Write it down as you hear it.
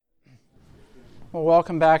Well,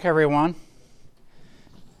 welcome back, everyone.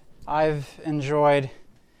 I've enjoyed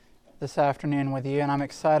this afternoon with you, and I'm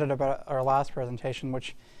excited about our last presentation,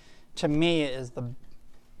 which to me is the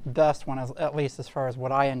best one, at least as far as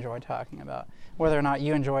what I enjoy talking about. Whether or not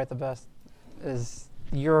you enjoy it the best is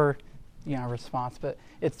your response, but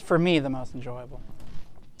it's, for me, the most enjoyable.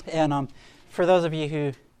 And for those of you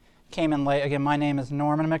who came in late, again, my name is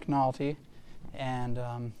Norman McNulty,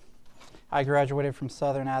 and I graduated from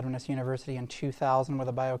Southern Adventist University in 2000 with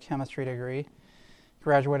a biochemistry degree.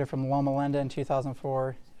 Graduated from Loma Linda in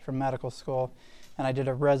 2004 from medical school, and I did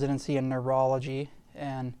a residency in neurology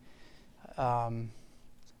and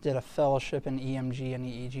did a fellowship in EMG and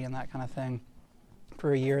EEG and that kind of thing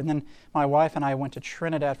for a year. And then my wife and I went to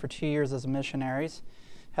Trinidad for 2 years as missionaries.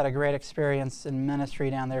 Had a great experience in ministry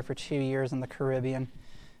down there for 2 years in the Caribbean.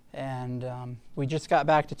 And we just got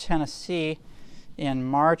back to Tennessee in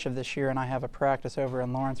March of this year, and I have a practice over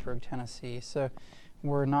in Lawrenceburg, Tennessee. So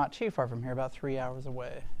we're not too far from here, about 3 hours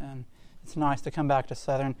away. And it's nice to come back to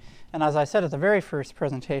Southern. And as I said at the very first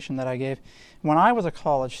presentation that I gave, when I was a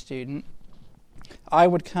college student, I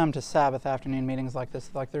would come to Sabbath afternoon meetings like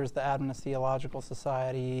this. Like there's the Adventist Theological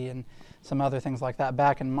Society and some other things like that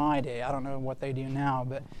back in my day. I don't know what they do now,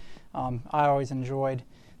 but I always enjoyed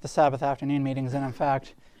the Sabbath afternoon meetings. And in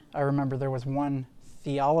fact, I remember there was one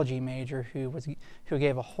theology major who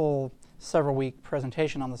gave a whole several-week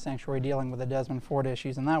presentation on the sanctuary dealing with the Desmond Ford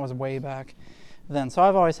issues, and that was way back then. So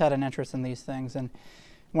I've always had an interest in these things. And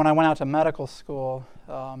when I went out to medical school,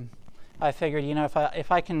 I figured,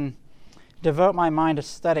 if I can devote my mind to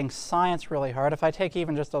studying science really hard, if I take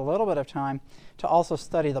even just a little bit of time to also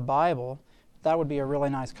study the Bible, that would be a really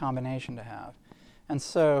nice combination to have. And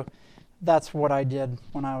so that's what I did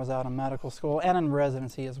when I was out in medical school and in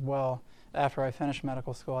residency as well. After I finished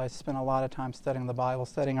medical school, I spent a lot of time studying the Bible,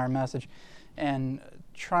 studying our message, and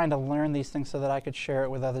trying to learn these things so that I could share it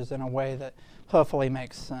with others in a way that hopefully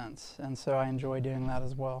makes sense. And so I enjoy doing that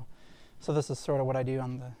as well. So this is sort of what I do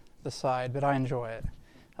on the side, but I enjoy it.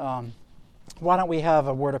 Why don't we have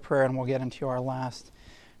a word of prayer, and we'll get into our last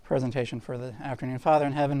presentation for the afternoon. Father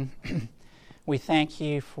in heaven, we thank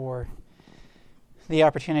you for the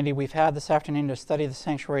opportunity we've had this afternoon to study the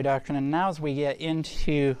sanctuary doctrine. And now as we get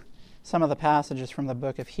into some of the passages from the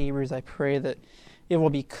book of Hebrews, I pray that it will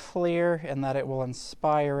be clear and that it will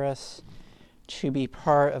inspire us to be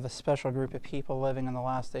part of a special group of people living in the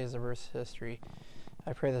last days of Earth's history.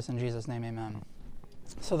 I pray this in Jesus' name, amen.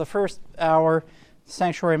 So the first hour,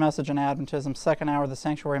 sanctuary message and Adventism. Second hour, the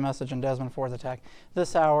sanctuary message and Desmond Ford's attack.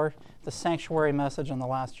 This hour, the sanctuary message and the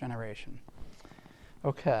last generation.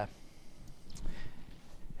 Okay.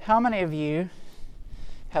 How many of you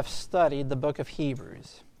have studied the book of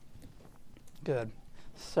Hebrews? Good.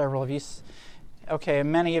 Several of you. Okay,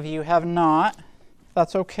 many of you have not.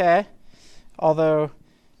 That's okay. Although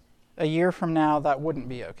a year from now, that wouldn't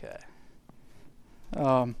be okay.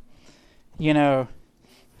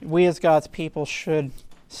 We as God's people should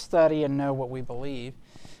study and know what we believe.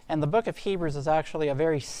 And the book of Hebrews is actually a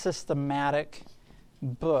very systematic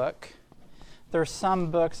book. There are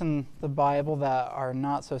some books in the Bible that are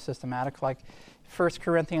not so systematic, like 1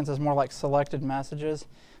 Corinthians is more like selected messages.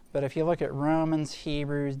 But if you look at Romans,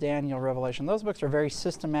 Hebrews, Daniel, Revelation, those books are very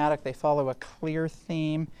systematic. They follow a clear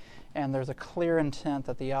theme, and there's a clear intent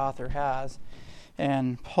that the author has.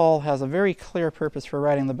 And Paul has a very clear purpose for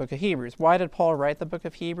writing the book of Hebrews. Why did Paul write the book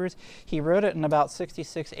of Hebrews? He wrote it in about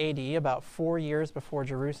 66 AD, about 4 years before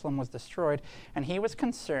Jerusalem was destroyed. And he was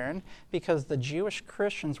concerned because the Jewish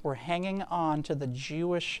Christians were hanging on to the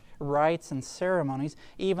Jewish rites and ceremonies,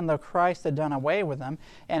 even though Christ had done away with them.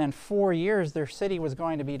 And in 4 years, their city was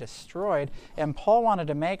going to be destroyed. And Paul wanted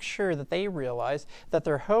to make sure that they realized that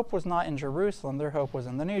their hope was not in Jerusalem, their hope was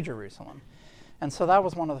in the New Jerusalem. And so that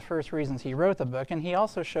was one of the first reasons he wrote the book. And he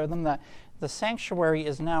also showed them that the sanctuary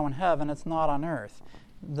is now in heaven, it's not on earth.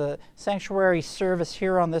 The sanctuary service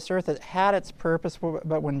here on this earth, it had its purpose,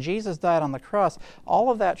 but when Jesus died on the cross, all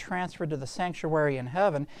of that transferred to the sanctuary in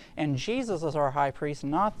heaven, and Jesus is our high priest,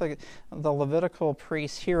 not the Levitical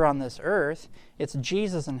priest here on this earth. It's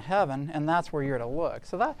Jesus in heaven, and that's where you're to look.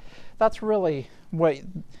 So that's really what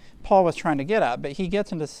Paul was trying to get at, but he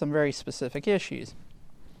gets into some very specific issues.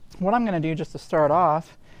 What I'm going to do just to start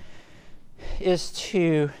off is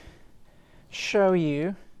to show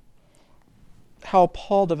you how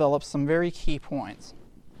Paul develops some very key points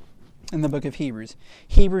in the book of Hebrews.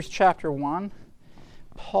 Hebrews chapter 1,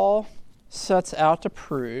 Paul sets out to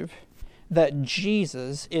prove that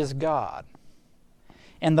Jesus is God.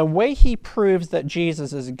 And the way he proves that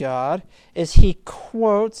Jesus is God is he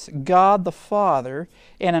quotes God the Father.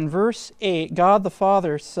 And in verse 8, God the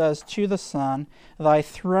Father says to the Son, "Thy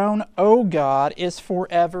throne, O God, is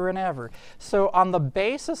forever and ever." So on the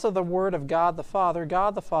basis of the word of God the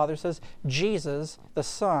Father says, Jesus, the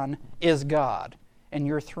Son, is God, and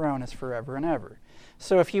your throne is forever and ever.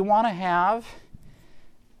 So if you want to have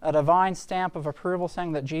a divine stamp of approval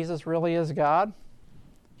saying that Jesus really is God,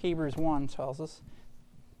 Hebrews 1 tells us,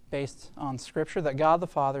 based on Scripture, that God the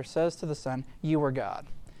Father says to the Son, "You are God."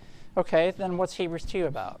 Okay, then what's Hebrews 2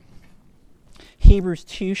 about? Hebrews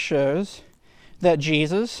 2 shows that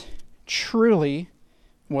Jesus truly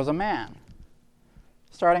was a man.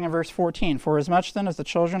 Starting in verse 14, "For as much then as the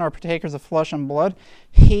children are partakers of flesh and blood,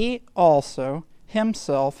 he also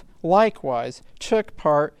himself likewise took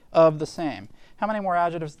part of the same." How many more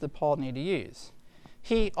adjectives did Paul need to use?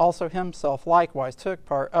 He also himself likewise took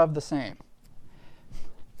part of the same.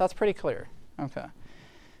 That's pretty clear. Okay.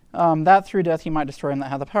 That through death he might destroy him that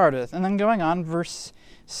had the power to death. And then going on, verse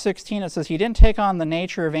 16, it says, "He didn't take on the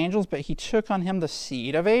nature of angels, but he took on him the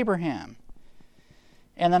seed of Abraham."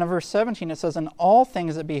 And then in verse 17 it says, "In all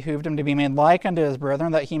things it behooved him to be made like unto his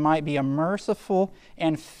brethren, that he might be a merciful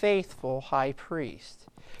and faithful high priest."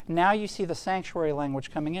 Now you see the sanctuary language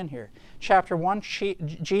coming in here. Chapter 1,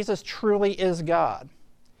 Jesus truly is God.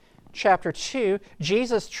 Chapter 2,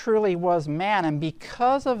 Jesus truly was man, and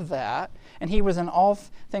because of that, and he was in all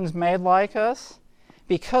things made like us,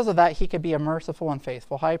 because of that he could be a merciful and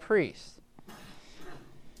faithful high priest.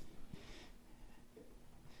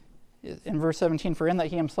 In verse 17, "For in that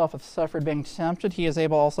he himself hath suffered being tempted, he is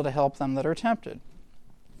able also to help them that are tempted."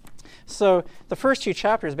 So the first two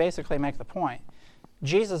chapters basically make the point.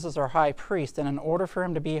 Jesus is our high priest, and in order for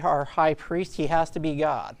him to be our high priest, he has to be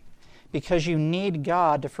God, because you need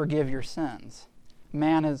God to forgive your sins.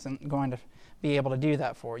 Man isn't going to be able to do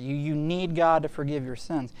that for you. You need God to forgive your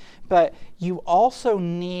sins. But you also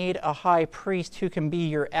need a high priest who can be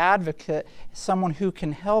your advocate, someone who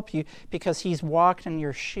can help you, because he's walked in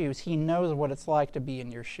your shoes. He knows what it's like to be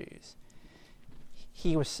in your shoes.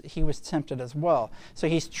 He was tempted as well. So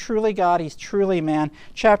he's truly God, he's truly man.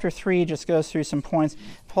 Chapter 3 just goes through some points.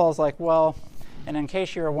 Paul's like, well, and in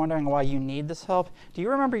case you were wondering why you need this help, do you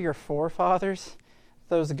remember your forefathers?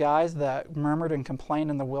 Those guys that murmured and complained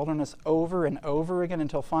in the wilderness over and over again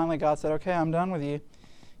until finally God said, "Okay, I'm done with you.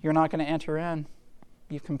 You're not going to enter in.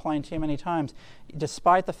 You've complained too many times.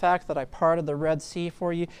 Despite the fact that I parted the Red Sea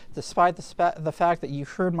for you, despite the fact that you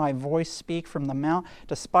heard my voice speak from the mount,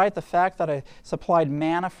 despite the fact that I supplied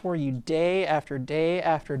manna for you day after day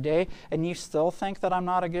after day, and you still think that I'm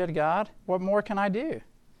not a good God? What more can I do?"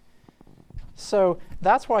 So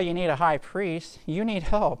that's why you need a high priest. You need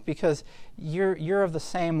help because you're of the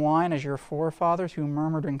same line as your forefathers who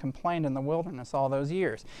murmured and complained in the wilderness all those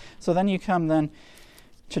years. So then you come then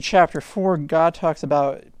to chapter 4. God talks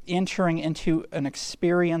about entering into an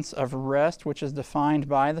experience of rest, which is defined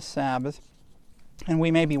by the Sabbath. And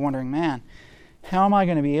we may be wondering, man, how am I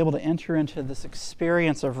going to be able to enter into this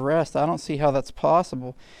experience of rest? I don't see how that's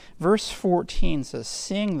possible. Verse 14 says,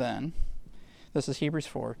 "Seeing then," this is Hebrews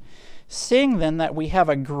 4, "seeing then that we have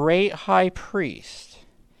a great high priest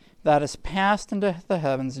that is passed into the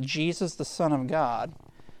heavens, Jesus the Son of God,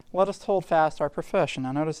 let us hold fast our profession."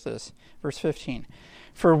 Now notice this, verse 15.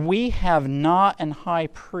 "For we have not an high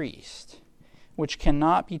priest which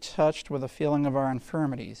cannot be touched with the feeling of our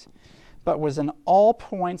infirmities, but was in all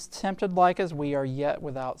points tempted like as we are, yet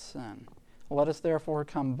without sin. Let us therefore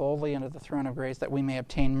come boldly into the throne of grace, that we may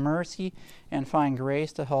obtain mercy and find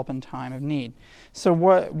grace to help in time of need." So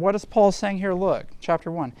what is Paul saying here? Look,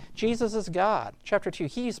 chapter 1, Jesus is God. Chapter 2,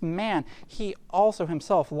 he's man. He also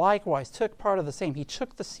himself likewise took part of the same. He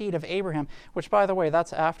took the seed of Abraham, which, by the way,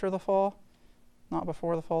 that's after the fall, not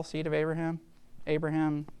before the fall. Seed of Abraham.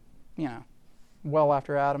 Abraham, well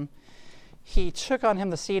after Adam. He took on him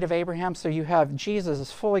the seed of Abraham, so you have Jesus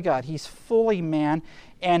is fully God. He's fully man,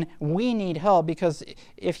 and we need help because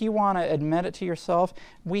if you want to admit it to yourself,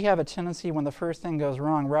 we have a tendency when the first thing goes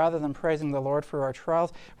wrong, rather than praising the Lord for our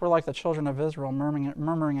trials, we're like the children of Israel,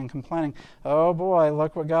 murmuring and complaining. "Oh boy,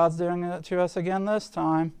 look what God's doing to us again this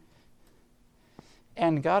time."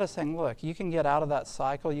 And God is saying, look, you can get out of that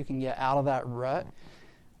cycle, you can get out of that rut.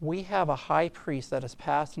 We have a high priest that has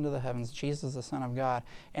passed into the heavens, Jesus the Son of God,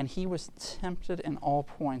 and he was tempted in all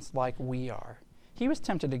points like we are. He was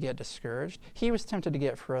tempted to get discouraged. He was tempted to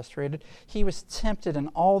get frustrated. He was tempted in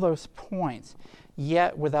all those points,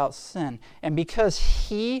 yet without sin. And because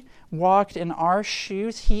he walked in our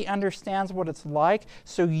shoes, he understands what it's like,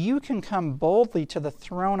 so you can come boldly to the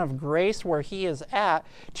throne of grace where he is at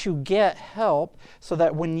to get help, so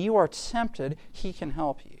that when you are tempted, he can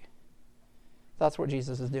help you. That's what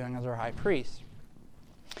Jesus is doing as our high priest.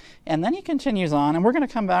 And then he continues on, and we're going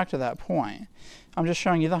to come back to that point. I'm just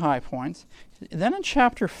showing you the high points. Then in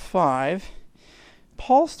chapter 5,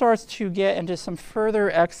 Paul starts to get into some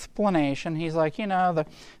further explanation. He's like, the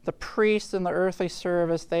priests in the earthly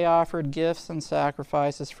service, they offered gifts and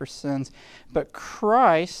sacrifices for sins. But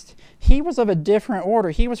Christ, he was of a different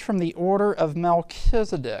order. He was from the order of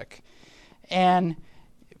Melchizedek. And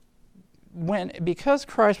because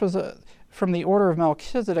Christ was from the order of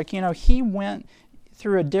Melchizedek, he went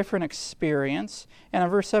through a different experience. And in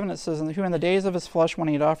verse 7 it says, who in the days of his flesh, when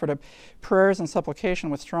he had offered up prayers and supplication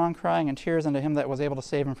with strong crying and tears unto him that was able to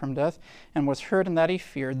save him from death, and was heard in that he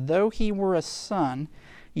feared, though he were a son,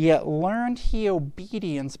 yet learned he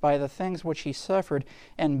obedience by the things which he suffered,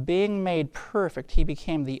 and being made perfect, he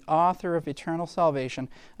became the author of eternal salvation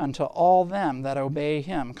unto all them that obey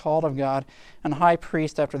him, called of God, and high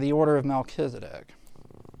priest after the order of Melchizedek.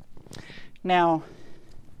 Now,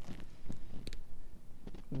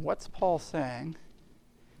 what's Paul saying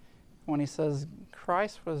when he says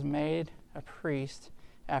Christ was made a priest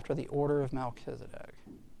after the order of Melchizedek?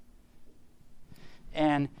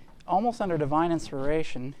 And almost under divine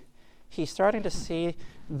inspiration, he's starting to see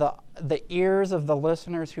the ears of the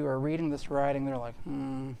listeners who are reading this writing. They're like,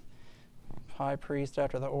 high priest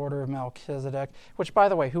after the order of Melchizedek. Which, by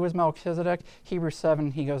the way, who is Melchizedek? Hebrews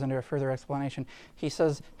 7, he goes into a further explanation. He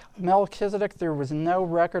says, Melchizedek, there was no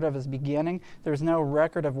record of his beginning. There's no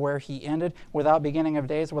record of where he ended. Without beginning of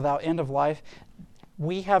days, without end of life.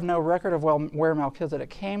 We have no record of where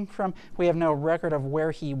Melchizedek came from. We have no record of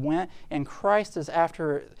where he went. And Christ is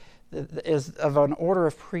of an order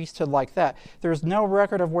of priesthood like that. There's no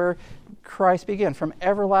record of where Christ began. From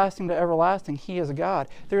everlasting to everlasting, he is God.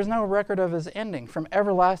 There's no record of his ending. From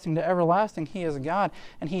everlasting to everlasting, he is God.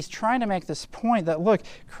 And he's trying to make this point that, look,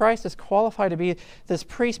 Christ is qualified to be this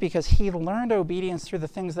priest because he learned obedience through the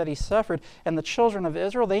things that he suffered. And the children of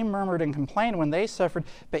Israel, they murmured and complained when they suffered,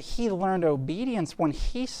 but he learned obedience when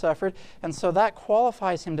he suffered. And so that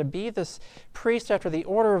qualifies him to be this priest after the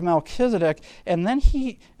order of Melchizedek. And then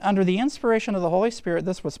he, under the inspiration of the Holy Spirit,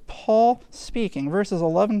 this was Paul speaking, verses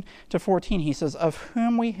 11 to 14, he says, of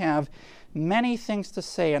whom we have many things to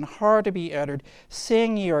say and hard to be uttered,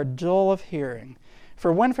 seeing ye are dull of hearing.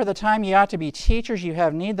 For when for the time ye ought to be teachers, you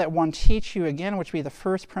have need that one teach you again, which be the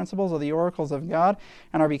first principles of the oracles of God,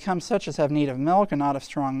 and are become such as have need of milk and not of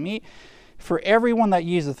strong meat. For everyone that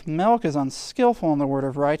useth milk is unskillful in the word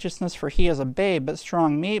of righteousness, for he is a babe, but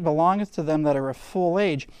strong meat belongeth to them that are of full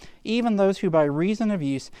age, even those who by reason of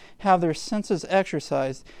use have their senses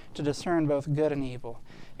exercised to discern both good and evil.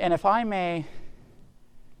 And if I may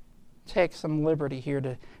take some liberty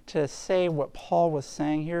here to say what Paul was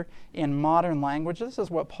saying here in modern language, this is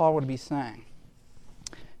what Paul would be saying.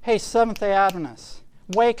 Hey, Seventh-day Adventists,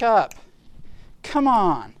 wake up. Come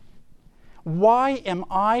on. Why am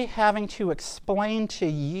I having to explain to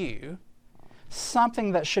you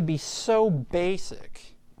something that should be so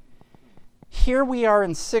basic? Here we are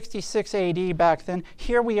in 66 AD back then.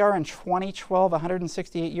 Here we are in 2012,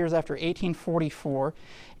 168 years after 1844,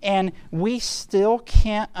 and we still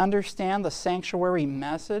can't understand the sanctuary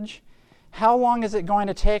message. How long is it going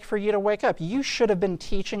to take for you to wake up? You should have been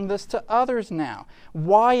teaching this to others now.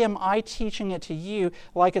 Why am I teaching it to you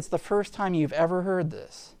like it's the first time you've ever heard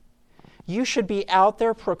this? You should be out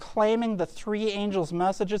there proclaiming the three angels'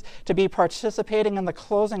 messages, to be participating in the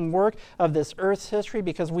closing work of this earth's history,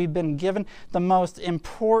 because we've been given the most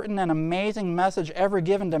important and amazing message ever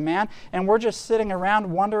given to man, and we're just sitting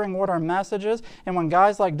around wondering what our message is. And when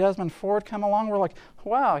guys like Desmond Ford come along, we're like,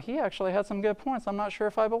 wow, he actually had some good points. I'm not sure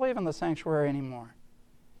if I believe in the sanctuary anymore.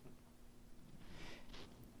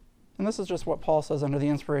 And this is just what Paul says under the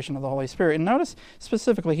inspiration of the Holy Spirit. And notice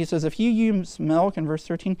specifically, he says, if you use milk, in verse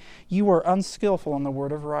 13, you are unskillful in the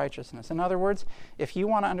word of righteousness. In other words, if you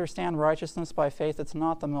want to understand righteousness by faith, it's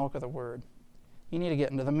not the milk of the word. You need to get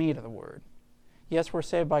into the meat of the word. Yes, we're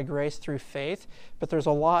saved by grace through faith, but there's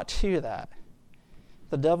a lot to that.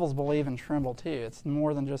 The devils believe and tremble too. It's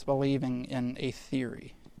more than just believing in a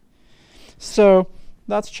theory. So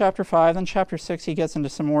that's chapter 5. Then chapter 6, he gets into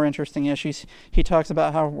some more interesting issues. He talks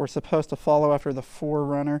about how we're supposed to follow after the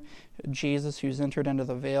forerunner, Jesus, who's entered into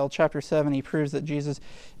the veil. Chapter 7, he proves that Jesus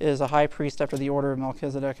is a high priest after the order of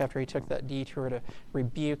Melchizedek, after he took that detour to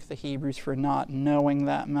rebuke the Hebrews for not knowing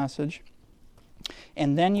that message.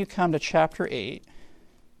 And then you come to chapter 8.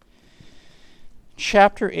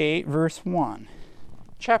 Chapter 8, verse 1.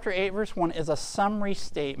 Chapter 8, verse 1 is a summary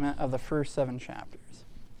statement of the first 7 chapters.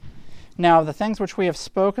 Now, the things which we have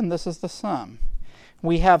spoken, this is the sum.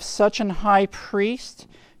 We have such an high priest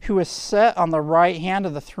who is set on the right hand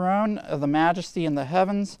of the throne of the majesty in the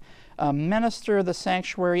heavens, a minister of the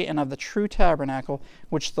sanctuary and of the true tabernacle,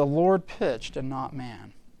 which the Lord pitched and not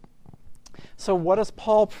man. So what has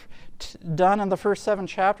Paul done in the first 7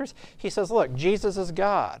 chapters? He says, look, Jesus is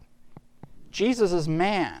God. Jesus is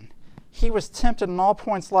man. He was tempted in all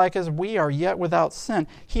points like as we are, yet without sin.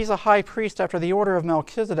 He's a high priest after the order of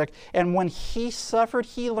Melchizedek. And when he suffered,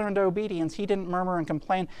 he learned obedience. He didn't murmur and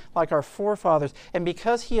complain like our forefathers. And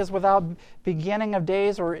because he is without beginning of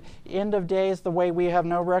days or end of days, the way we have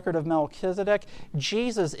no record of Melchizedek,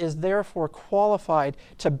 Jesus is therefore qualified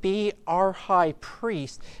to be our high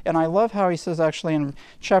priest. And I love how he says actually in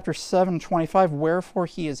chapter 7:25, wherefore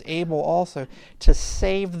he is able also to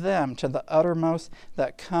save them to the uttermost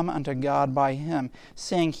that come unto God by him,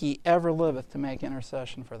 seeing he ever liveth to make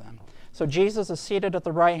intercession for them. So Jesus is seated at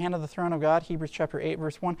the right hand of the throne of God, Hebrews chapter 8,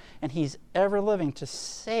 verse 1, and he's ever living to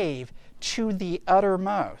save to the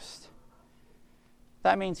uttermost.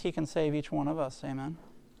 That means he can save each one of us, amen?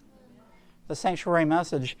 The sanctuary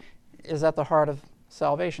message is at the heart of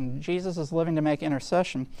salvation. Jesus is living to make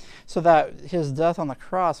intercession so that his death on the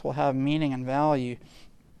cross will have meaning and value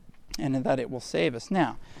and that it will save us.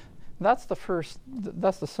 Now, that's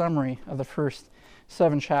the summary of the first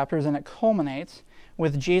 7 chapters, and it culminates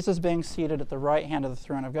with Jesus being seated at the right hand of the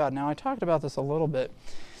throne of God. Now, I talked about this a little bit,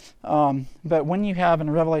 but when you have in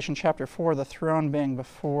Revelation chapter 4 the throne being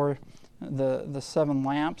before the 7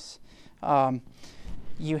 lamps,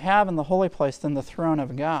 you have in the holy place then the throne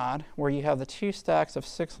of God, where you have the 2 stacks of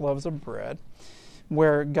 6 loaves of bread,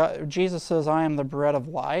 where Jesus says, I am the bread of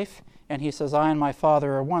life, and he says, I and my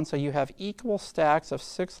Father are one. So you have equal stacks of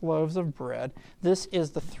 6 loaves of bread. This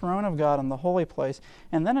is the throne of God in the holy place.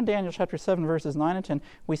 And then in Daniel chapter 7, verses 9 and 10,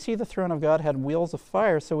 we see the throne of God had wheels of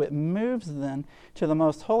fire, so it moves then to the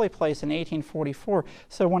most holy place in 1844.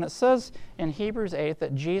 So when it says in Hebrews 8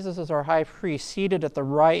 that Jesus is our high priest seated at the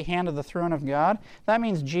right hand of the throne of God, that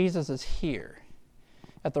means Jesus is here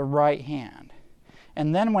at the right hand.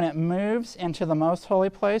 And then when it moves into the most holy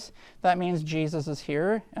place, that means Jesus is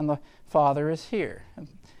here and the Father is here.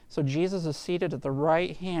 So Jesus is seated at the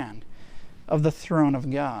right hand of the throne of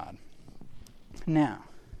God. Now,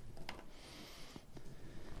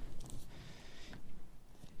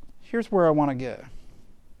 here's where I want to go.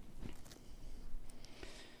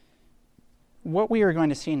 What we are going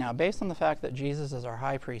to see now, based on the fact that Jesus is our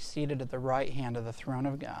high priest seated at the right hand of the throne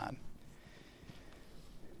of God,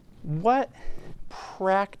 what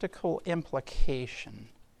practical implication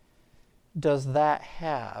does that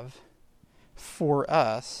have for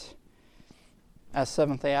us as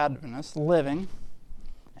Seventh-day Adventists living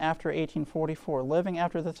after 1844, living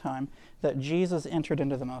after the time that Jesus entered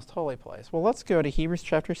into the most holy place? Well, let's go to Hebrews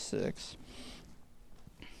chapter 6.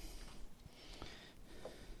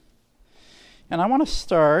 And I want to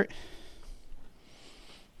start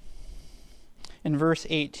in verse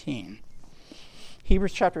 18.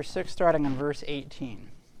 Hebrews chapter 6, starting in verse 18.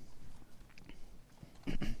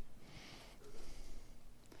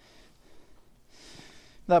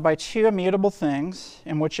 That by 2 immutable things,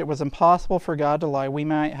 in which it was impossible for God to lie, we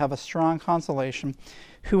might have a strong consolation,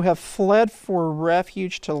 who have fled for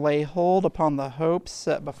refuge to lay hold upon the hope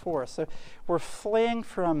set before us. So we're fleeing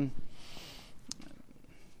from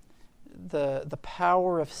the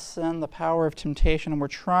power of sin, the power of temptation, and we're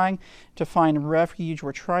trying to find refuge.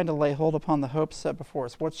 We're trying to lay hold upon the hope set before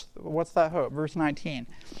us. What's that hope? Verse 19.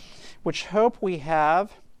 Which hope we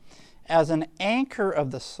have as an anchor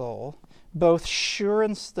of the soul, both sure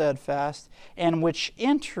and steadfast, and which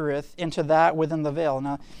entereth into that within the veil.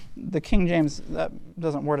 Now, the King James, that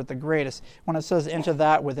doesn't word it the greatest. When it says into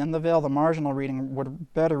that within the veil, the marginal reading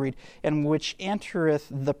would better read, and which entereth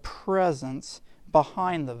the presence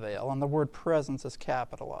behind the veil, and the word presence is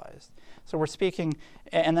capitalized. So we're speaking,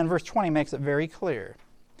 and then verse 20 makes it very clear.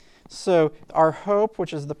 So our hope,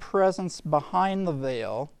 which is the presence behind the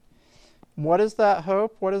veil, what is that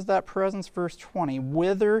hope? What is that presence? Verse 20,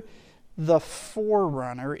 whither the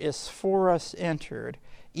forerunner is for us entered,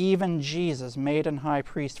 even Jesus, made an high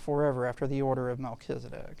priest forever after the order of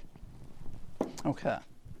Melchizedek. Okay.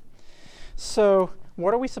 So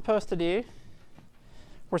what are we supposed to do?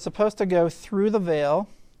 We're supposed to go through the veil,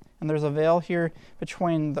 and there's a veil here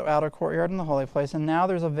between the outer courtyard and the holy place, and now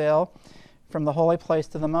there's a veil from the holy place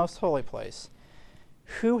to the most holy place.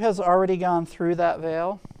 Who has already gone through that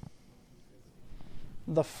veil?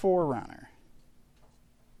 The forerunner.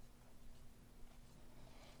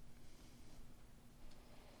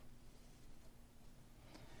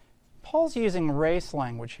 Paul's using race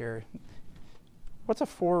language here. What's a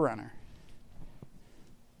forerunner?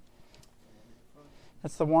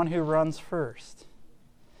 It's the one who runs first.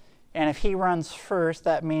 And if he runs first,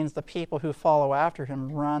 that means the people who follow after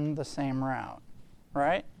him run the same route,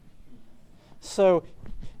 right? So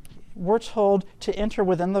we're told to enter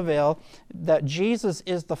within the veil, that Jesus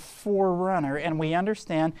is the forerunner, and we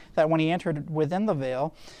understand that when he entered within the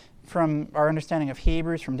veil, from our understanding of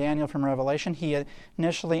Hebrews, from Daniel, from Revelation, he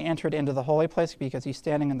initially entered into the holy place because he's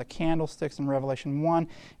standing in the candlesticks in Revelation 1.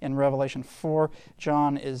 In Revelation 4,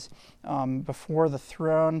 John is before the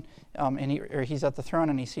throne, and he's at the throne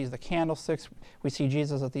and he sees the candlesticks. We see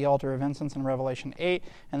Jesus at the altar of incense in Revelation 8.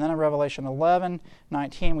 And then in Revelation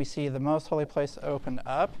 11:19, we see the most holy place opened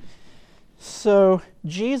up. So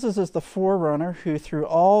Jesus is the forerunner who, through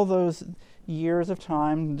all those years of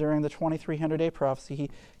time during the 2300-day prophecy, he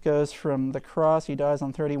goes from the cross, he dies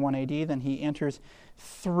on 31 AD, then he enters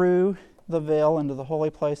through the veil into the holy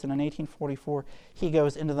place, and in 1844 he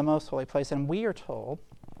goes into the most holy place, and we are told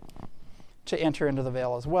to enter into the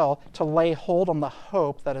veil as well, to lay hold on the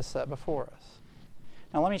hope that is set before us.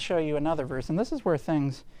 Now let me show you another verse, and this is where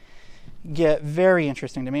things get very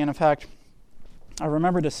interesting to me, and in fact, I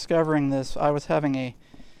remember discovering this. I was having a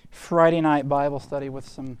Friday night Bible study with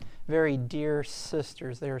some very dear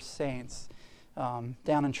sisters. They were saints down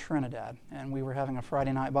in Trinidad, and we were having a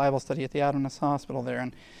Friday night Bible study at the Adventist Hospital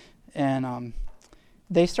there, and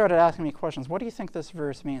they started asking me questions. What do you think this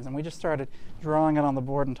verse means? And we just started drawing it on the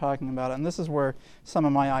board and talking about it, and this is where some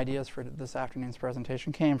of my ideas for this afternoon's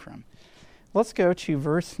presentation came from. Let's go to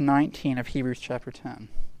verse 19 of Hebrews chapter 10.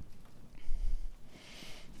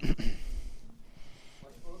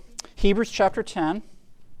 Hebrews chapter 10,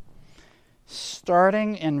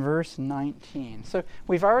 starting in verse 19. So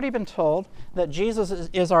we've already been told that Jesus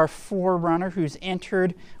is our forerunner who's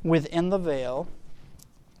entered within the veil.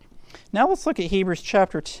 Now let's look at Hebrews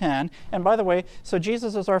chapter 10. And by the way, so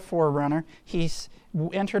Jesus is our forerunner. He's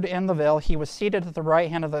entered in the veil. He was seated at the right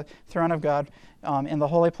hand of the throne of God in the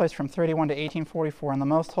holy place from 31 to 1844, and the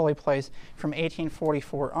most holy place from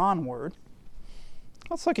 1844 onward.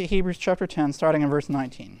 Let's look at Hebrews chapter 10, starting in verse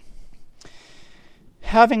 19.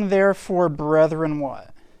 Having therefore, brethren, what?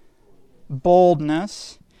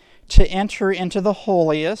 Boldness to enter into the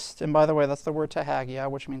holiest. And by the way, that's the word tahagia,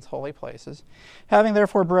 which means holy places. Having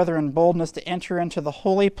therefore, brethren, boldness to enter into the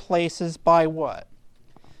holy places by what?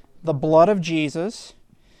 The blood of Jesus.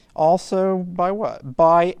 Also by what?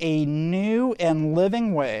 By a new and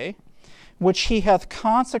living way, which he hath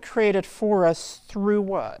consecrated for us through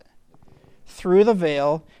what? Through the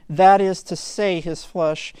veil, that is to say, his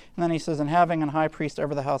flesh. And then he says, and having an high priest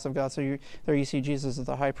over the house of God. So there you see Jesus as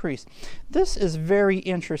the high priest. This is very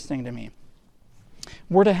interesting to me.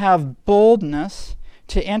 We're to have boldness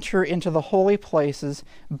to enter into the holy places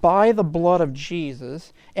by the blood of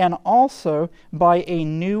Jesus, and also by a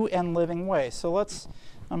new and living way. So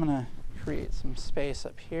I'm going to create some space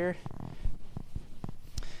up here.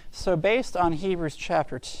 So based on Hebrews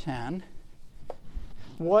chapter 10,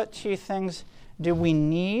 what two things do we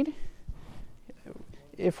need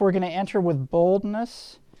if we're going to enter with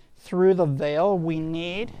boldness through the veil? We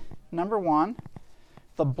need, number one,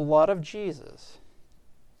 the blood of Jesus.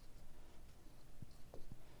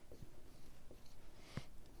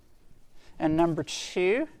 And number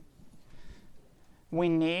two, we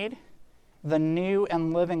need the new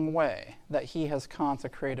and living way that he has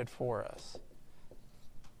consecrated for us.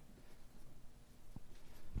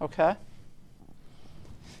 Okay?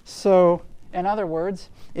 So, in other words,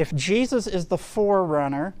 if Jesus is the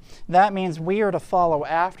forerunner, that means we are to follow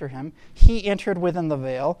after him. He entered within the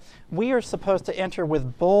veil. We are supposed to enter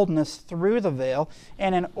with boldness through the veil.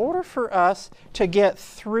 And in order for us to get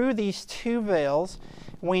through these two veils,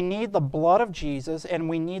 we need the blood of Jesus and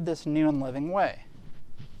we need this new and living way.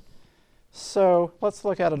 So, let's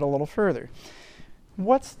look at it a little further.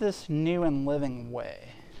 What's this new and living way?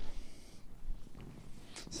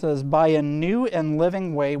 It says, by a new and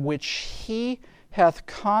living way which he hath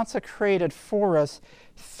consecrated for us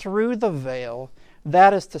through the veil,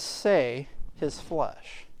 that is to say, his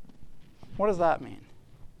flesh. What does that mean?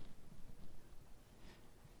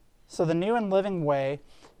 So the new and living way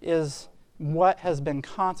is what has been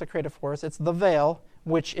consecrated for us. It's the veil,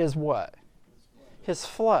 which is what? His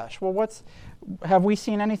flesh. Well, have we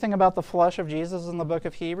seen anything about the flesh of Jesus in the book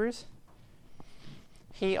of Hebrews?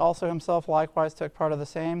 He also himself likewise took part of the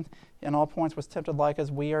same. In all points was tempted like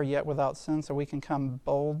as we are, yet without sin, so we can come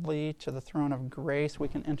boldly to the throne of grace. We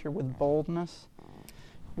can enter with boldness.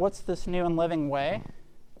 What's this new and living way?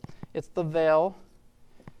 It's the veil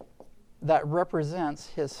that represents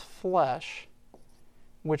his flesh,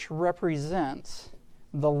 which represents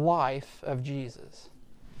the life of Jesus.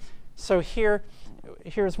 So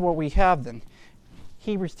here's what we have then.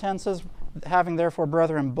 Hebrews 10 says, having therefore,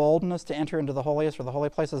 brethren, boldness to enter into the holiest or the holy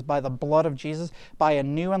places by the blood of Jesus, by a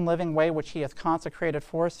new and living way which he hath consecrated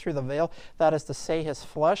for us through the veil, that is to say, his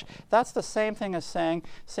flesh. That's the same thing as saying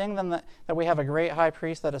then that we have a great high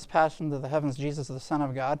priest that has passed into the heavens, Jesus, the Son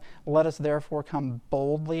of God. Let us therefore come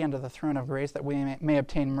boldly into the throne of grace, that we may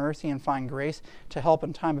obtain mercy and find grace to help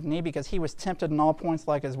in time of need, because he was tempted in all points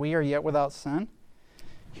like as we are, yet without sin.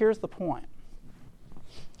 Here's the point.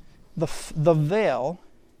 The veil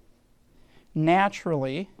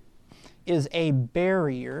naturally is a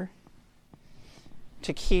barrier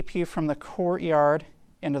to keep you from the courtyard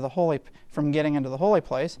from getting into the holy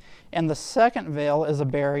place, and the second veil is a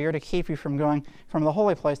barrier to keep you from going from the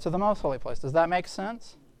holy place to the most holy place. Does that make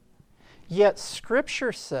sense? Yet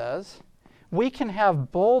Scripture says we can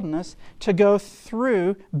have boldness to go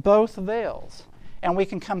through both veils, and we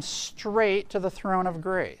can come straight to the throne of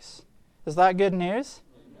grace. Is that good news?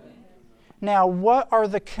 Now, what are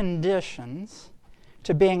the conditions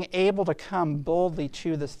to being able to come boldly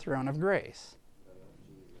to this throne of grace?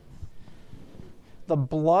 The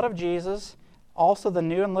blood of Jesus, also the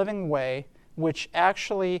new and living way, which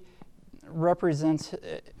actually represents,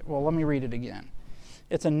 well, let me read it again.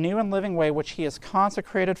 It's a new and living way which he has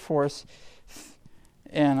consecrated for us,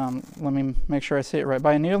 and let me make sure I say it right.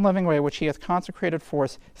 By a new and living way which he hath consecrated for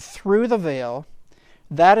us through the veil,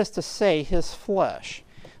 that is to say, his flesh.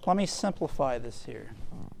 Let me simplify this here.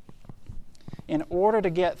 In order to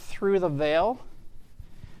get through the veil,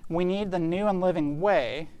 we need the new and living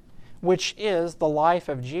way, which is the life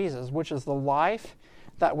of Jesus, which is the life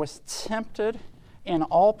that was tempted in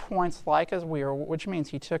all points like as we are, which means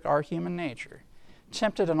he took our human nature.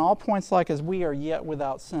 Tempted in all points like as we are, yet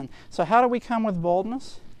without sin. So how do we come with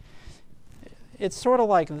boldness? It's sort of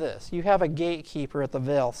like this. You have a gatekeeper at the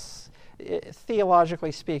veil,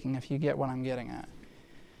 theologically speaking, if you get what I'm getting at.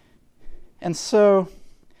 And so,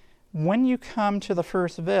 when you come to the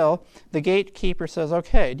first veil, the gatekeeper says,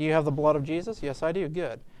 okay, do you have the blood of Jesus? Yes, I do.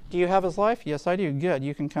 Good. Do you have his life? Yes, I do. Good.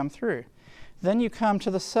 You can come through. Then you come to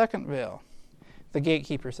the second veil. The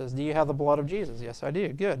gatekeeper says, do you have the blood of Jesus? Yes, I do.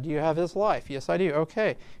 Good. Do you have his life? Yes, I do.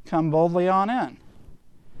 Okay. Come boldly on in.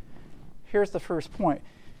 Here's the first point.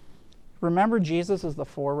 Remember, Jesus is the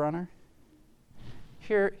forerunner?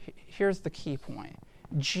 Here's the key point.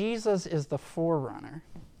 Jesus is the forerunner.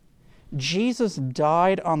 Jesus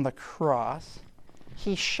died on the cross.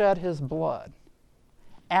 He shed his blood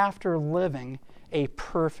after living a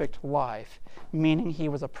perfect life, meaning he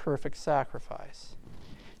was a perfect sacrifice.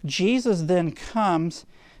 Jesus then comes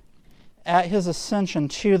at his ascension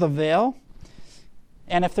to the veil,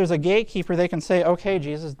 and if there's a gatekeeper, they can say, okay,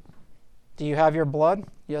 Jesus, do you have your blood?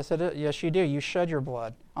 Yes, it is. Yes, you do. You shed your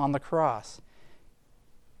blood on the cross.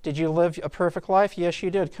 Did you live a perfect life? Yes, you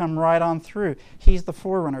did. Come right on through. He's the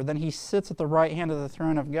forerunner. Then he sits at the right hand of the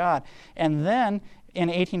throne of God. And then in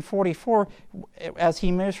 1844, as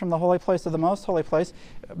he moves from the holy place to the most holy place,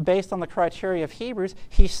 based on the criteria of Hebrews,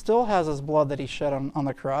 he still has his blood that he shed on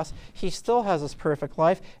the cross. He still has his perfect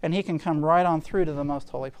life, and he can come right on through to the most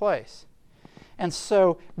holy place. And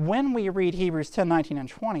so when we read Hebrews 10, 19, and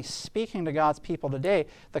 20, speaking to God's people today,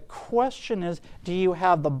 the question is, do you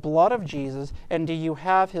have the blood of Jesus and do you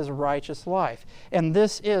have his righteous life? And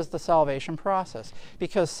this is the salvation process,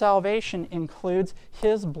 because salvation includes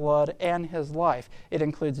his blood and his life. It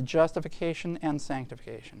includes justification and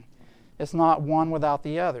sanctification. It's not one without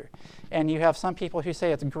the other. And you have some people who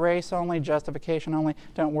say it's grace only, justification only,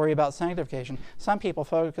 don't worry about sanctification. Some people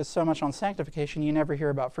focus so much on sanctification you never hear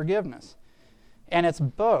about forgiveness. And it's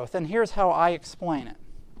both. And here's how I explain it.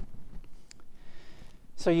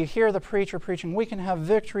 So you hear the preacher preaching, we can have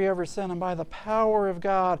victory over sin, and by the power of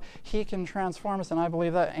God, he can transform us. And I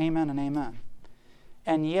believe that. Amen and amen.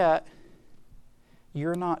 And yet,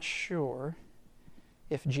 you're not sure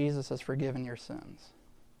if Jesus has forgiven your sins.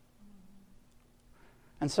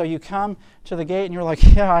 And so you come to the gate and you're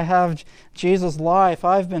like, yeah, I have Jesus' life.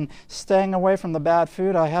 I've been staying away from the bad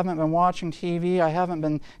food. I haven't been watching TV. I haven't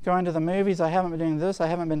been going to the movies. I haven't been doing this. I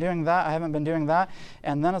haven't been doing that. I haven't been doing that.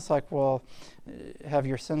 And then it's like, well, have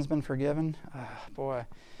your sins been forgiven? Boy,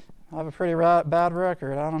 I have a pretty bad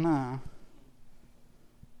record. I don't know.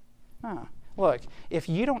 No. Look, if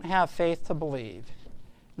you don't have faith to believe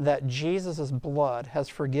that Jesus' blood has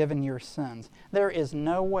forgiven your sins, there is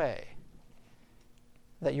no way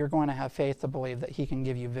that you're going to have faith to believe that he can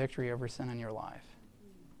give you victory over sin in your life.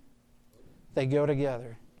 They go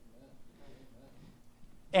together.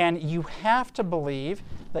 And you have to believe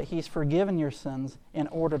that he's forgiven your sins in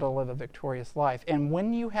order to live a victorious life. And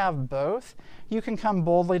when you have both, you can come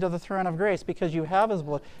boldly to the throne of grace because you have his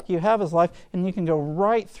blood, you have his life, and you can go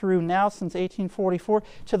right through now since 1844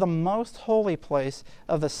 to the most holy place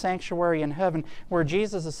of the sanctuary in heaven where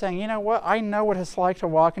Jesus is saying, you know what, I know what it's like to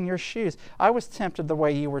walk in your shoes. I was tempted the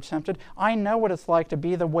way you were tempted. I know what it's like to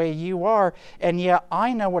be the way you are, and yet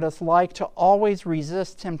I know what it's like to always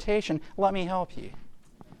resist temptation. Let me help you.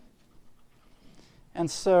 And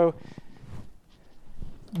so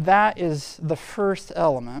that is the first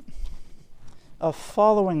element of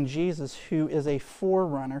following Jesus, who is a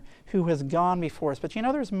forerunner, who has gone before us. But you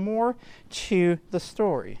know, there's more to the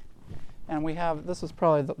story. And we have, this is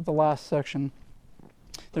probably the last section.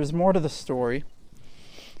 There's more to the story.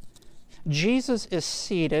 Jesus is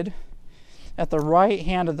seated at the right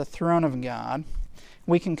hand of the throne of God.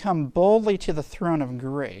 We can come boldly to the throne of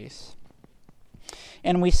grace.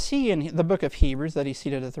 And we see in the book of Hebrews that he's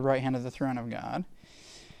seated at the right hand of the throne of God.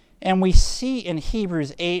 And we see in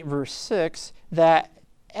Hebrews 8, verse 6, that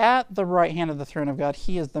at the right hand of the throne of God,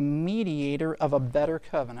 he is the mediator of a better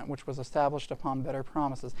covenant, which was established upon better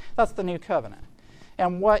promises. That's the new covenant.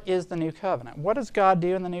 And what is the new covenant? What does God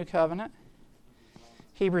do in the new covenant?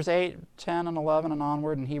 Hebrews 8, 10, and 11, and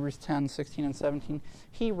onward, and Hebrews 10, 16, and 17.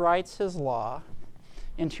 He writes his law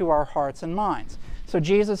into our hearts and minds. So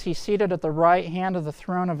Jesus, he's seated at the right hand of the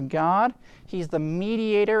throne of God. He's the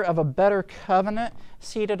mediator of a better covenant,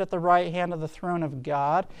 seated at the right hand of the throne of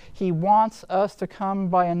God. He wants us to come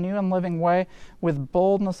by a new and living way with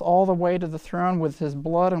boldness all the way to the throne with his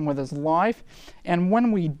blood and with his life. And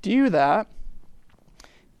when we do that,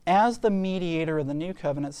 as the mediator of the new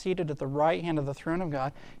covenant, seated at the right hand of the throne of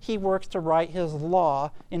God, he works to write his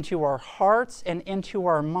law into our hearts and into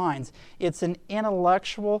our minds. It's an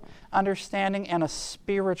intellectual understanding and a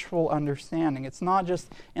spiritual understanding. It's not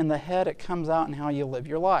just in the head, it comes out in how you live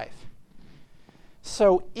your life.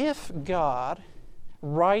 So if God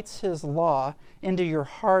writes his law into your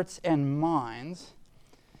hearts and minds,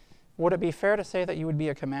 would it be fair to say that you would be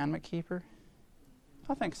a commandment keeper?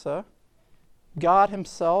 I think so. God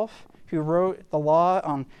himself, who wrote the law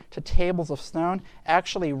onto tables of stone,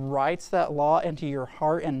 actually writes that law into your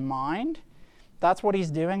heart and mind. That's what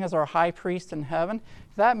he's doing as our high priest in heaven.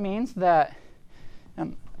 That means that,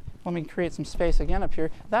 and let me create some space again up here.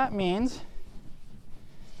 That means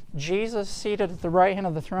Jesus, seated at the right hand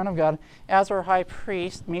of the throne of God, as our high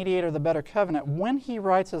priest, mediator of the better covenant, when he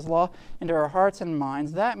writes his law into our hearts and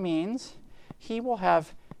minds, that means he will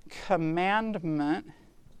have commandment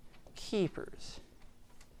keepers.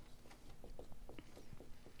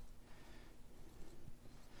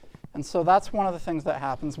 And so that's one of the things that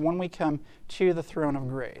happens when we come to the throne of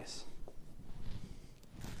grace.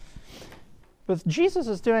 But Jesus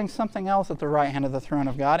is doing something else at the right hand of the throne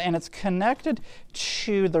of God, and it's connected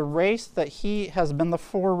to the race that he has been the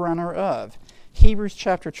forerunner of. Hebrews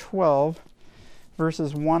chapter 12,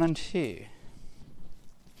 verses 1 and 2.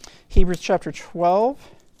 Hebrews chapter 12,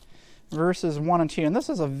 verses 1 and 2. And this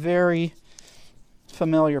is a very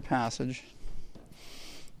familiar passage.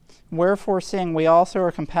 Wherefore, seeing we also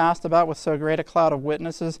are compassed about with so great a cloud of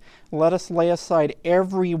witnesses, let us lay aside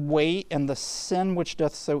every weight and the sin which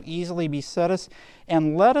doth so easily beset us,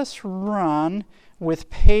 and let us run with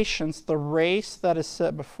patience the race that is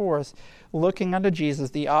set before us, looking unto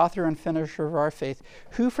Jesus, the author and finisher of our faith,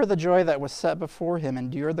 who for the joy that was set before him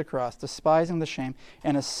endured the cross, despising the shame,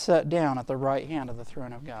 and is set down at the right hand of the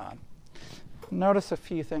throne of God. Notice a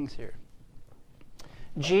few things here.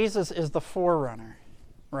 Jesus is the forerunner,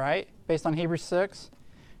 right? Based on Hebrews 6,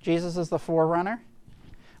 Jesus is the forerunner.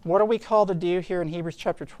 What are we called to do here in Hebrews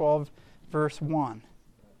chapter 12, verse 1?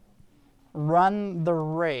 Run the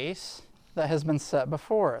race that has been set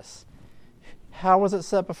before us. How was it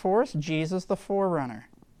set before us? Jesus, the forerunner,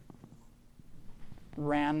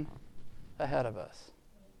 ran ahead of us.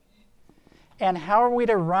 And how are we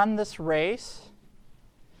to run this race?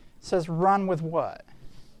 It says run with what?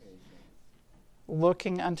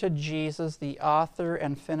 Looking unto Jesus, the author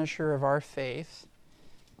and finisher of our faith,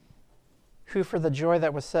 who for the joy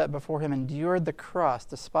that was set before him endured the cross,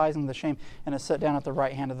 despising the shame, and is set down at the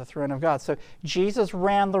right hand of the throne of God. So Jesus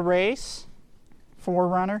ran the race,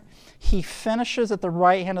 forerunner. He finishes at the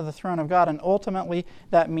right hand of the throne of God, and ultimately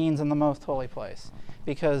that means in the most holy place,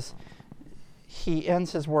 because he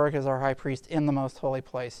ends his work as our high priest in the most holy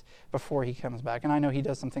place before he comes back. And I know he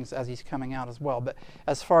does some things as he's coming out as well, but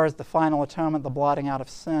as far as the final atonement, the blotting out of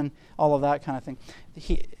sin, all of that kind of thing,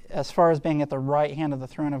 as far as being at the right hand of the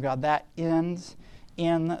throne of God, that ends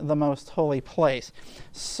in the most holy place.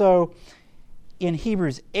 So in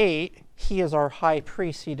Hebrews 8, he is our high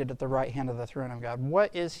priest seated at the right hand of the throne of God.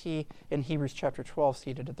 What is he in Hebrews chapter 12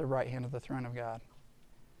 seated at the right hand of the throne of God?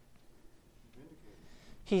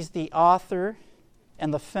 He's the author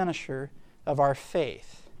and the finisher of our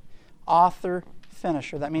faith. Author,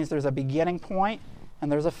 finisher. That means there's a beginning point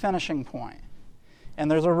and there's a finishing point. And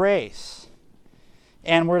there's a race.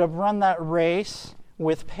 And we're to run that race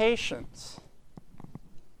with patience.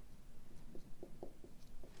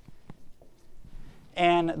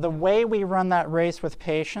 And the way we run that race with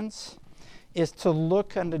patience is to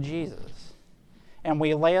look unto Jesus. And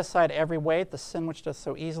we lay aside every weight, the sin which does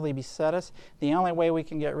so easily beset us. The only way we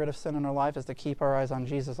can get rid of sin in our life is to keep our eyes on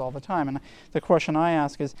Jesus all the time. And the question I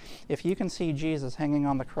ask is, if you can see Jesus hanging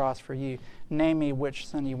on the cross for you, name me which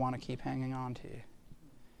sin you want to keep hanging on to.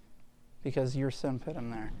 Because your sin put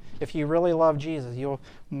him there. If you really love Jesus, you'll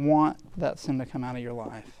want that sin to come out of your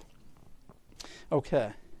life.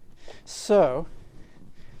 Okay. So,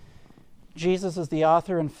 Jesus is the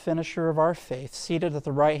author and finisher of our faith, seated at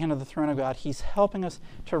the right hand of the throne of God. He's helping us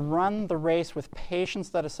to run the race with patience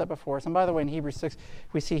that is set before us. And by the way, in Hebrews 6,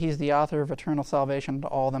 we see he's the author of eternal salvation to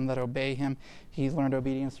all them that obey him. He's learned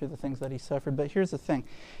obedience through the things that he suffered. But here's the thing.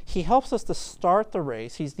 He helps us to start the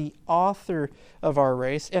race. He's the author of our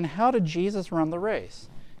race. And how did Jesus run the race?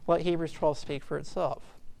 Let Hebrews 12 speak for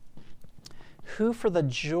itself. Who for the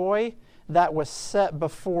joy that was set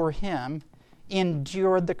before him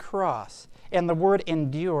endured the cross. And the word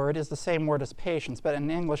endured is the same word as patience, but in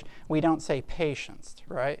English we don't say patience,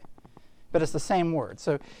 right? But it's the same word.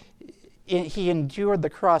 So he endured the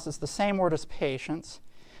cross. It's the same word as patience.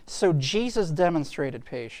 So Jesus demonstrated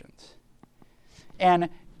patience. And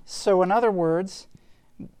so in other words,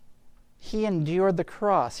 he endured the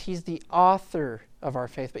cross. He's the author of our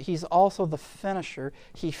faith, but he's also the finisher.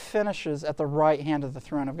 He finishes at the right hand of the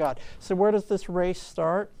throne of God. So where does this race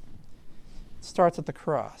start? Starts at the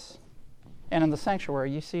cross. And in the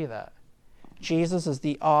sanctuary, you see that. Jesus is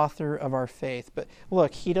the author of our faith. But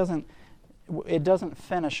look, it doesn't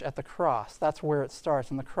finish at the cross. That's where it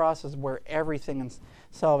starts. And the cross is where everything in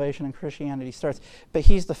salvation and Christianity starts. But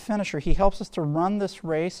he's the finisher. He helps us to run this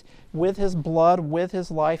race with his blood, with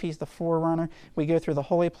his life. He's the forerunner. We go through the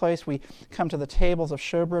holy place. We come to the tables of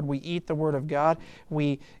showbread. We eat the word of God.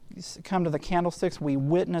 We come to the candlesticks. We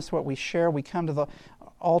witness what we share. We come to the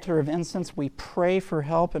altar of incense. We pray for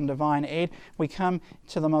help and divine aid. We come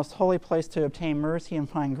to the most holy place to obtain mercy and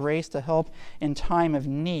find grace to help in time of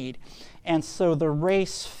need. And so the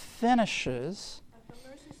race finishes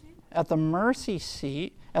at the mercy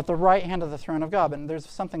seat at the right hand of the throne of God. And there's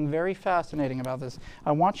something very fascinating about this.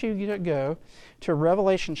 I want you to go to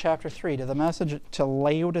Revelation chapter 3, to the message to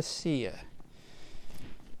Laodicea.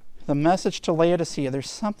 The message to Laodicea. There's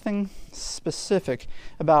something specific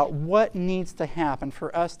about what needs to happen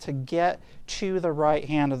for us to get to the right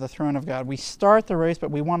hand of the throne of God. We start the race,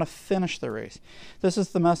 but we want to finish the race. This is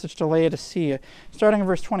the message to Laodicea. Starting in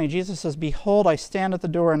verse 20, Jesus says, "Behold, I stand at the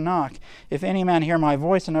door and knock. If any man hear my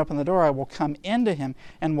voice and open the door, I will come into him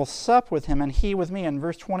and will sup with him, and he with me." And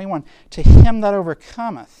verse 21, "To him that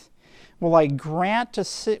overcometh will I grant to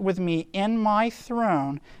sit with me in my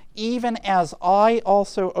throne, even as I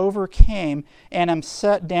also overcame and am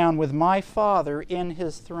set down with my Father in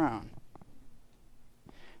his throne."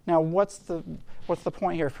 Now, what's the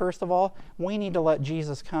point here? First of all, we need to let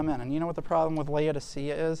Jesus come in. And you know what the problem with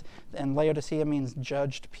Laodicea is? And Laodicea means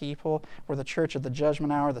judged people. We're the church of the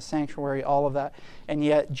judgment hour, the sanctuary, all of that. And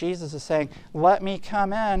yet Jesus is saying, let me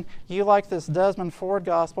come in. You like this Desmond Ford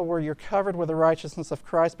gospel where you're covered with the righteousness of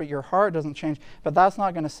Christ, but your heart doesn't change. But that's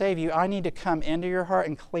not going to save you. I need to come into your heart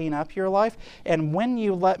and clean up your life. And when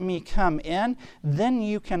you let me come in, then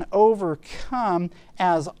you can overcome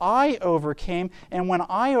as I overcame. And when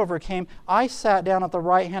I overcame, I sat down at the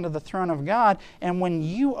right hand of the throne of God. And when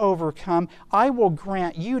you overcome, I will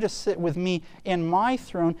grant you to sit with me in my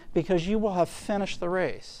throne because you will have finished the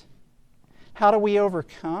race. How do we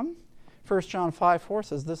overcome? 1 John 5:4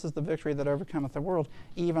 says, "This is the victory that overcometh the world,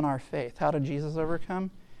 even our faith." How did Jesus overcome?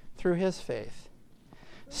 Through his faith.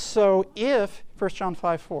 So if, 1 John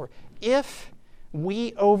 5:4, if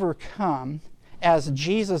we overcome as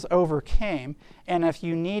Jesus overcame, and if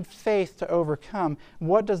you need faith to overcome,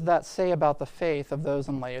 what does that say about the faith of those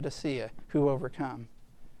in Laodicea who overcome?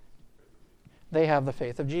 They have the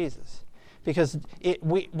faith of Jesus. Because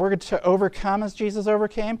we're to overcome as Jesus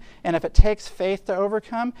overcame, and if it takes faith to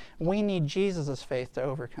overcome, we need Jesus' faith to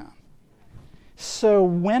overcome. So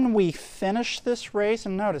when we finish this race,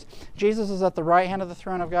 and notice, Jesus is at the right hand of the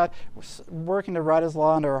throne of God, working to write his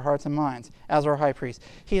law into our hearts and minds as our high priest.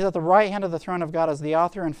 He's at the right hand of the throne of God as the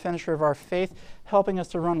author and finisher of our faith, helping us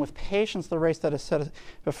to run with patience the race that is set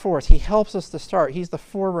before us. He helps us to start. He's the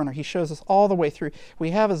forerunner. He shows us all the way through. We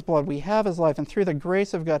have his blood. We have his life. And through the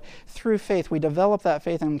grace of God, through faith, we develop that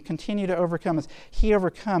faith and continue to overcome as he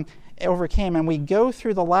overcame. And we go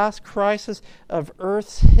through the last crisis of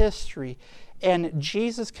Earth's history. And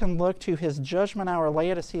Jesus can look to his judgment hour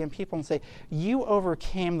Laodicean people and say, you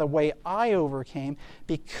overcame the way I overcame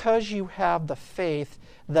because you have the faith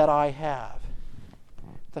that I have.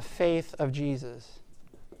 The faith of Jesus.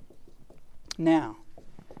 Now,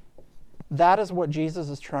 that is what Jesus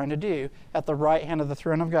is trying to do at the right hand of the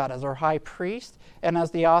throne of God as our high priest and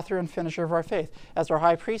as the author and finisher of our faith. As our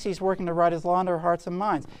high priest, he's working to write his law into our hearts and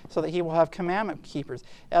minds so that he will have commandment keepers.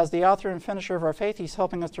 As the author and finisher of our faith, he's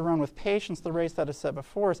helping us to run with patience the race that is set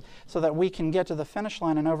before us so that we can get to the finish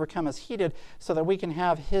line and overcome as he did so that we can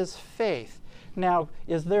have his faith. Now,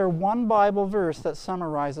 is there one Bible verse that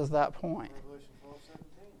summarizes that point? Revelation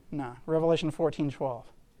 12:17. No, Revelation 14:12.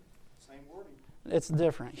 Same wording. It's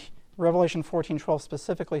different. Revelation 14:12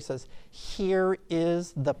 specifically says, here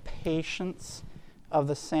is the patience of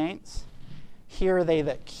the saints. Here are they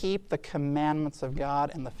that keep the commandments of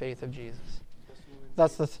God and the faith of Jesus.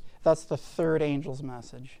 That's the third angel's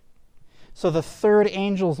message. So the third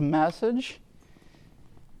angel's message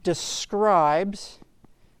describes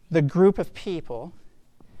the group of people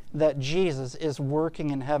that Jesus is working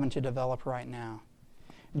in heaven to develop right now.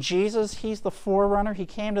 Jesus, he's the forerunner. He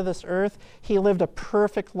came to this earth. He lived a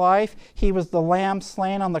perfect life. He was the lamb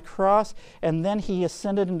slain on the cross. And then he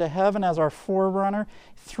ascended into heaven as our forerunner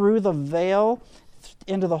through the veil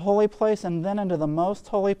into the holy place and then into the most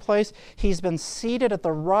holy place. He's been seated at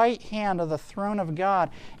the right hand of the throne of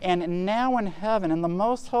God. And now in heaven, in the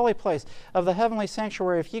most holy place of the heavenly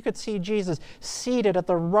sanctuary, if you could see Jesus seated at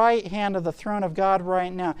the right hand of the throne of God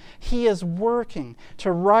right now, he is working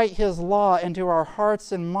to write his law into our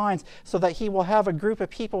hearts and minds so that he will have a group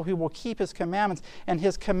of people who will keep his commandments. And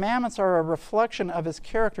his commandments are a reflection of his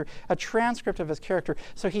character, a transcript of his character.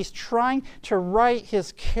 So he's trying to write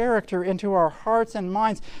his character into our hearts and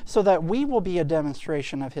minds so that we will be a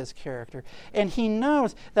demonstration of his character. And he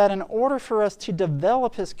knows that in order for us to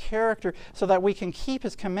develop his character so that we can keep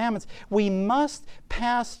his commandments, we must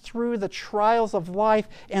pass through the trials of life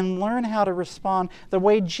and learn how to respond the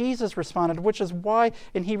way Jesus responded, which is why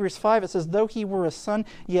in Hebrews 5 it says, though he were a son,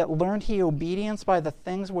 yet learned he obedience by the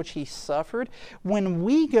things which he suffered. When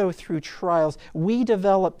we go through trials, we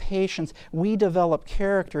develop patience, we develop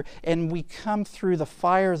character, and we come through the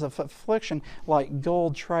fires of affliction like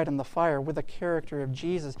gold tried in the fire with the character of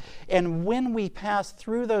Jesus. And when we pass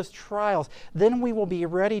through those trials, then we will be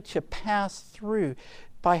ready to pass through.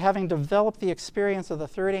 By having developed the experience of the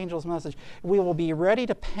third angel's message, we will be ready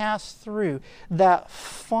to pass through that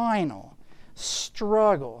final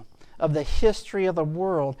struggle of the history of the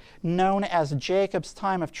world known as Jacob's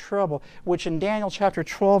time of trouble, which in Daniel chapter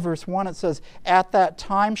 12, verse 1, it says, at that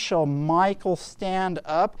time shall Michael stand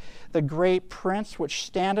up, the great prince which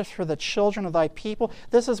standeth for the children of thy people.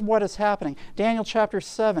 This is what is happening. Daniel chapter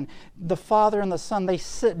 7, the Father and the Son, they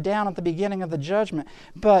sit down at the beginning of the judgment.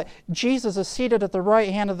 But Jesus is seated at the right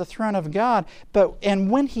hand of the throne of God. And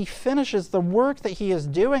when he finishes the work that he is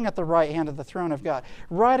doing at the right hand of the throne of God,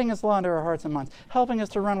 writing his law into our hearts and minds, helping us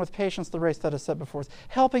to run with patience the race that is set before us,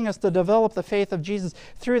 helping us to develop the faith of Jesus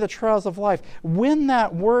through the trials of life. When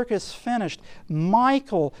that work is finished,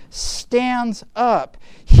 Michael stands up.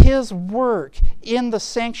 His work in the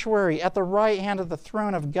sanctuary at the right hand of the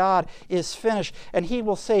throne of God is finished. And he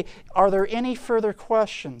will say, are there any further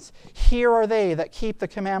questions? Here are they that keep the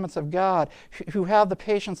commandments of God, who have the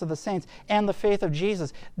patience of the saints and the faith of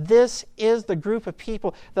Jesus. This is the group of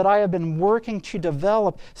people that I have been working to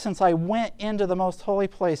develop since I went into the most holy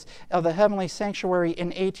place of the heavenly sanctuary in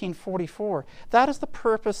 1844. That is the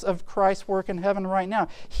purpose of Christ's work in heaven right now.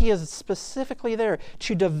 He is specifically there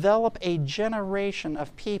to develop a generation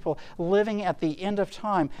of people living at the end of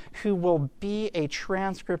time who will be a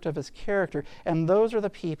transcript of his character. And those are the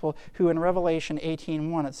people who in Revelation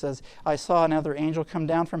 18:1 it says, I saw another angel come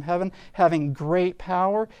down from heaven having great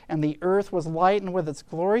power, and the earth was lightened with its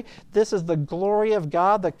glory. This is the glory of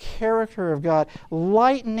God, the character of God,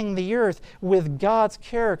 lightening the earth with God's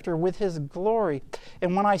character, with his glory.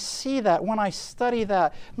 And when I see that, when I study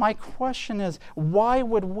that, my question is, why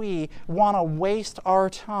would we want to waste our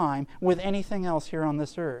time with anything else here on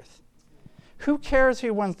this earth? Who cares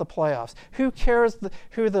who wins the playoffs? Who cares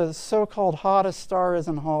who the so-called hottest star is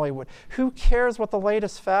in Hollywood? Who cares what the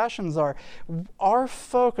latest fashions are? Our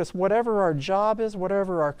focus, whatever our job is,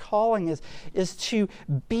 whatever our calling is to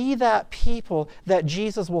be that people that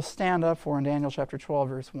Jesus will stand up for in Daniel chapter 12,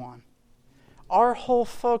 verse 1. Our whole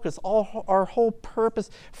focus, our whole purpose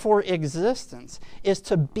for existence is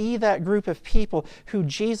to be that group of people who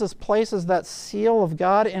Jesus places that seal of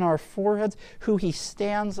God in our foreheads, who he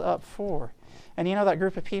stands up for. And you know that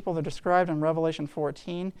group of people they're described in Revelation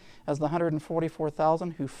 14 as the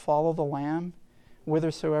 144,000 who follow the Lamb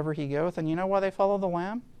whithersoever he goeth. And you know why they follow the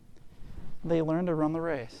Lamb? They learn to run the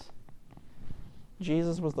race.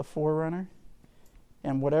 Jesus was the forerunner,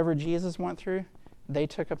 and whatever Jesus went through, they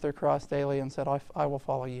took up their cross daily and said, I will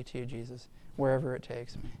follow you too, Jesus, wherever it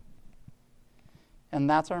takes me. And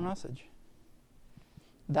that's our message.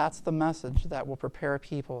 That's the message that will prepare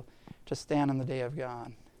people to stand in the day of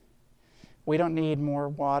God. We don't need more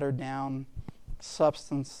watered down,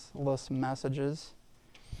 substanceless messages.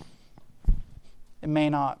 It may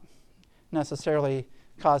not necessarily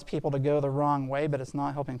cause people to go the wrong way, but it's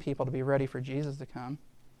not helping people to be ready for Jesus to come.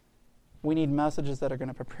 We need messages that are going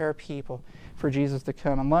to prepare people for Jesus to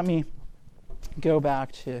come. And let me go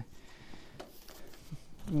back to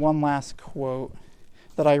one last quote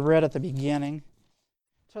that I read at the beginning.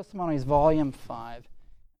 Testimonies, Volume 5.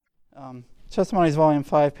 Testimonies, Volume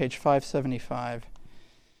 5, page 575.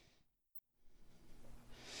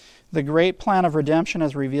 The great plan of redemption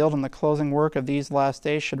as revealed in the closing work of these last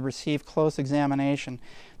days should receive close examination.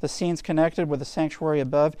 The scenes connected with the sanctuary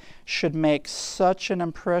above should make such an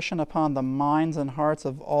impression upon the minds and hearts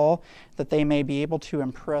of all that they may be able to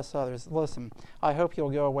impress others. Listen, I hope you'll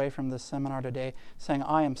go away from this seminar today saying,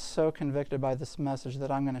 I am so convicted by this message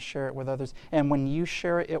that I'm going to share it with others. And when you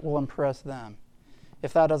share it, it will impress them.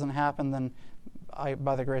 If that doesn't happen, then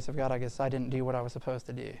by the grace of God, I guess I didn't do what I was supposed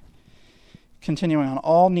to do. Continuing on,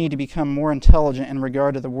 all need to become more intelligent in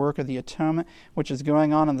regard to the work of the atonement which is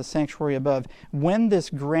going on in the sanctuary above. When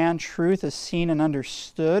this grand truth is seen and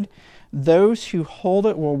understood, those who hold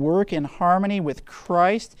it will work in harmony with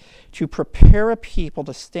Christ to prepare a people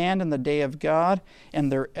to stand in the day of God,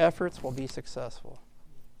 and their efforts will be successful.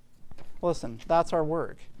 Listen, that's our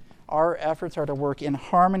work. Our efforts are to work in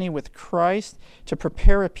harmony with Christ to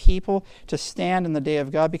prepare a people to stand in the day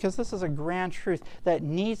of God, because this is a grand truth that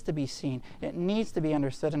needs to be seen. It needs to be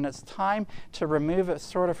understood, and it's time to remove it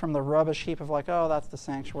sort of from the rubbish heap of like, oh, that's the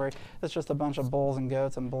sanctuary. That's just a bunch of bulls and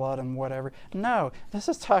goats and blood and whatever. No, this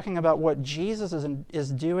is talking about what Jesus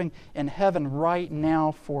is doing in heaven right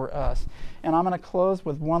now for us. And I'm going to close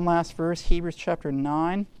with one last verse, Hebrews chapter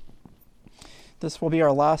 9. This will be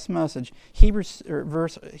our last message. Hebrews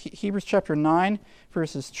chapter 9,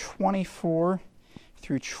 verses 24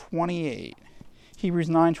 through 28.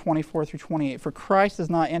 Hebrews 9, 24 through 28. For Christ has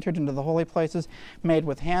not entered into the holy places made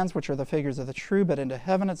with hands, which are the figures of the true, but into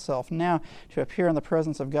heaven itself, now to appear in the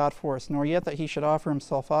presence of God for us. Nor yet that he should offer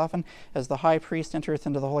himself often, as the high priest entereth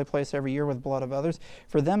into the holy place every year with blood of others.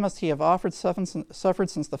 For then must he have suffered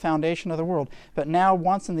since the foundation of the world. But now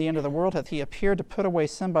once in the end of the world hath he appeared to put away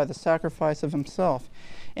sin by the sacrifice of himself.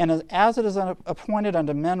 And as it is appointed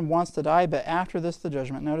unto men once to die, but after this the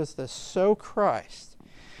judgment. Notice this. So Christ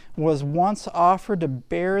was once offered to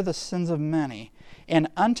bear the sins of many, and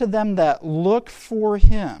unto them that look for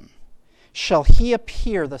him shall he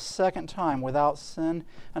appear the second time without sin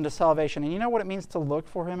unto salvation. And you know what it means to look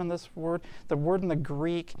for him in this word? The word in the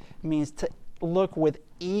Greek means to look with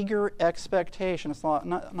eager expectation. It's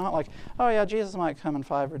not like, oh yeah, Jesus might come in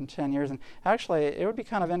 5 or 10 years. And actually, it would be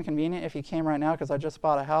kind of inconvenient if he came right now because I just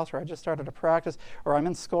bought a house, or I just started to practice, or I'm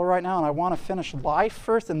in school right now and I want to finish life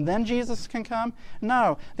first and then Jesus can come.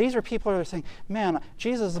 No, these are people who are saying, man,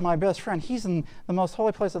 Jesus is my best friend. He's in the most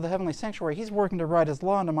holy place of the heavenly sanctuary. He's working to write his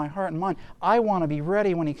law into my heart and mind. I want to be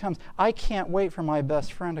ready when he comes. I can't wait for my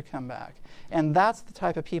best friend to come back. And that's the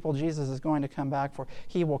type of people Jesus is going to come back for.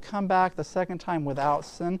 He will come back the second time without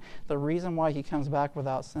sin. The reason why he comes back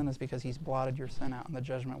without sin is because he's blotted your sin out in the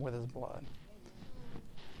judgment with his blood.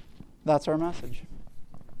 That's our message.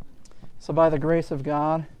 So by the grace of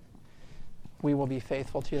God, we will be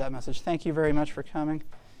faithful to that message. Thank you very much for coming.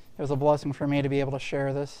 It was a blessing for me to be able to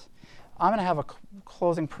share this. I'm going to have a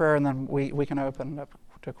closing prayer, and then we can open it up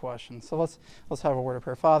to questions. So let's have a word of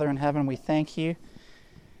prayer. Father in heaven, we thank you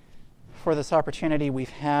for this opportunity we've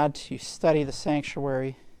had to study the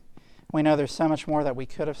sanctuary. We know there's so much more that we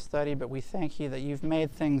could have studied, but we thank you that you've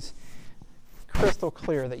made things crystal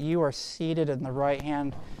clear, that you are seated in the right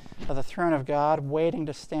hand of the throne of God, waiting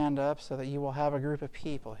to stand up so that you will have a group of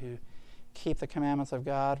people who keep the commandments of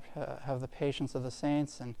God, have the patience of the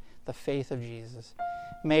saints, and the faith of Jesus.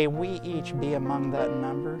 May we each be among that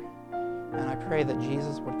number, and I pray that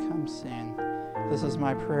Jesus would come soon. This is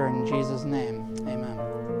my prayer in Jesus' name. Amen.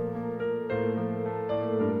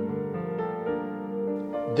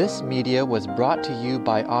 This media was brought to you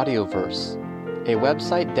by Audioverse, a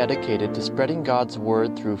website dedicated to spreading God's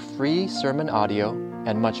Word through free sermon audio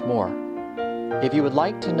and much more. If you would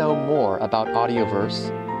like to know more about Audioverse,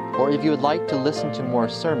 or if you would like to listen to more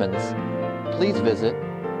sermons, please visit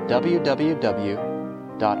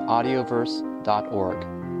www.audioverse.org.